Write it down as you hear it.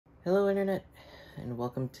Hello Internet, and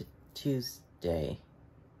welcome to Tuesday.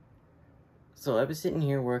 So I was sitting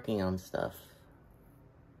here working on stuff,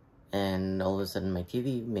 and all of a sudden my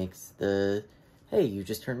TV makes the, "Hey, you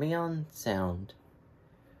just turned me on" sound.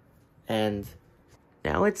 And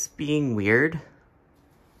now it's being weird.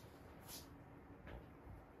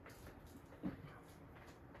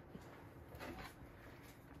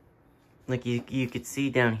 Like you could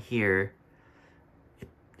see down here,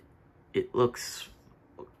 it looks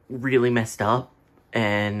really messed up,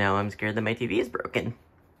 and now I'm scared that my TV is broken.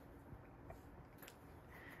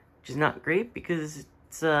 Which is not great because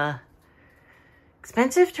it's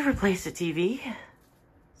expensive to replace a TV,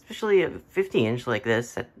 especially a 50-inch like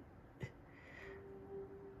this.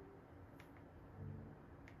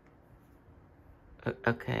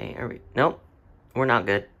 Okay, are we? Nope, we're not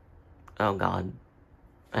good. Oh god,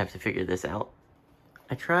 I have to figure this out.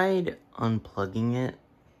 I tried unplugging it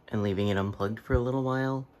and leaving it unplugged for a little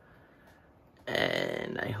while,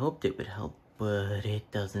 and I hoped it would help, but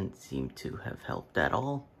it doesn't seem to have helped at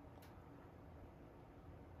all.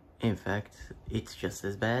 In fact, it's just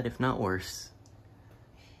as bad, if not worse.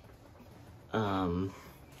 I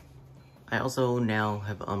also now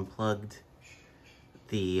have unplugged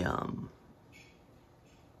the,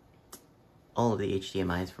 all of the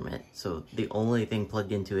HDMIs from it, so the only thing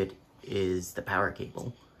plugged into it is the power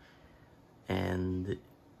cable. And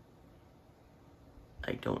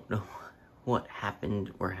I don't know what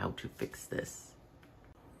happened or how to fix this.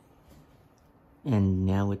 And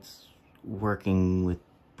now it's working with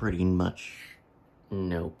pretty much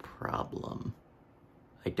no problem.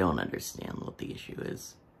 I don't understand what the issue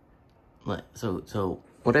is. So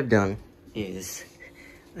what I've done is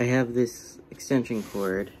I have this extension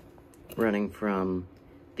cord running from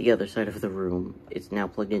the other side of the room. It's now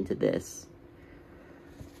plugged into this.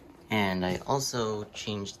 And I also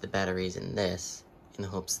changed the batteries in this in the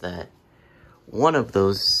hopes that one of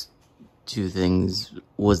those two things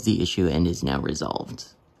was the issue and is now resolved.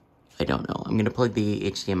 I don't know. I'm gonna plug the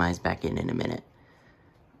HDMIs back in a minute.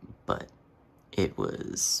 But it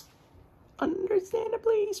was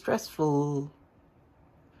understandably stressful.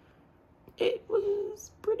 It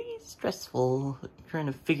was pretty stressful trying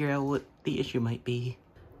to figure out what the issue might be.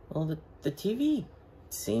 Well, the TV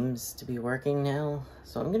seems to be working now,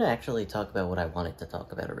 so I'm gonna actually talk about what I wanted to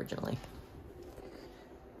talk about originally.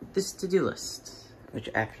 This to-do list, which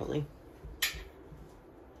actually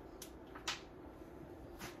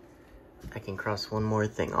I can cross one more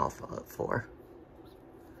thing off for.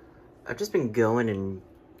 I've just been going and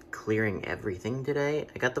clearing everything today.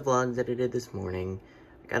 I got the vlogs edited this morning.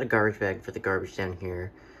 I got a garbage bag for the garbage down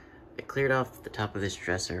here. I cleared off the top of this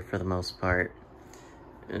dresser for the most part.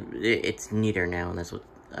 It's neater now, and that's what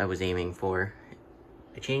I was aiming for.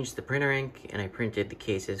 I changed the printer ink, and I printed the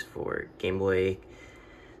cases for Game Boy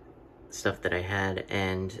stuff that I had,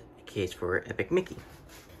 and a case for Epic Mickey.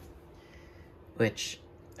 Which,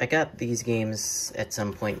 I got these games at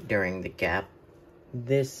some point during the gap.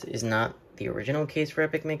 This is not the original case for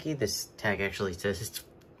Epic Mickey. This tag actually says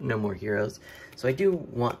No More Heroes. So I do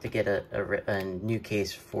want to get a new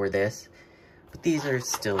case for this. But these are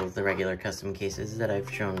still the regular custom cases that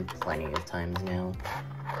I've shown plenty of times now.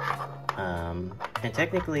 And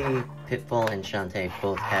technically, Pitfall and Shantae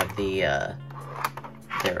both have the,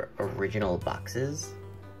 their original boxes.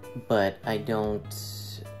 But I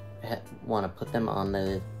don't want to put them on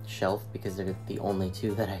the shelf because they're the only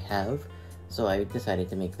two that I have. So I decided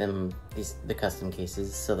to make them the custom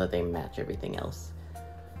cases so that they match everything else.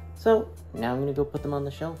 So now I'm gonna go put them on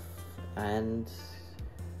the shelf and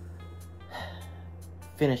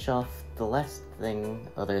finish off the last thing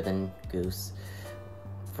other than Goose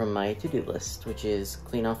from my to-do list, which is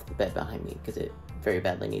clean off the bed behind me because it very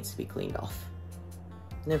badly needs to be cleaned off.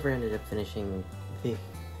 Never ended up finishing the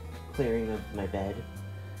clearing of my bed,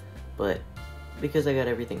 but because I got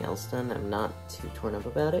everything else done, I'm not too torn up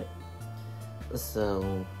about it.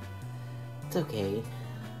 So, it's okay,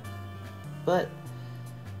 but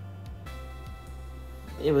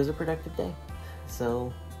it was a productive day,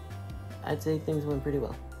 so I'd say things went pretty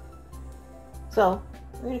well. So,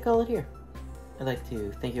 I'm gonna call it here. I'd like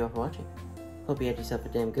to thank you all for watching. Hope you had yourself a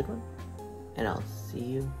damn good one, and I'll see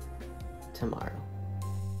you tomorrow.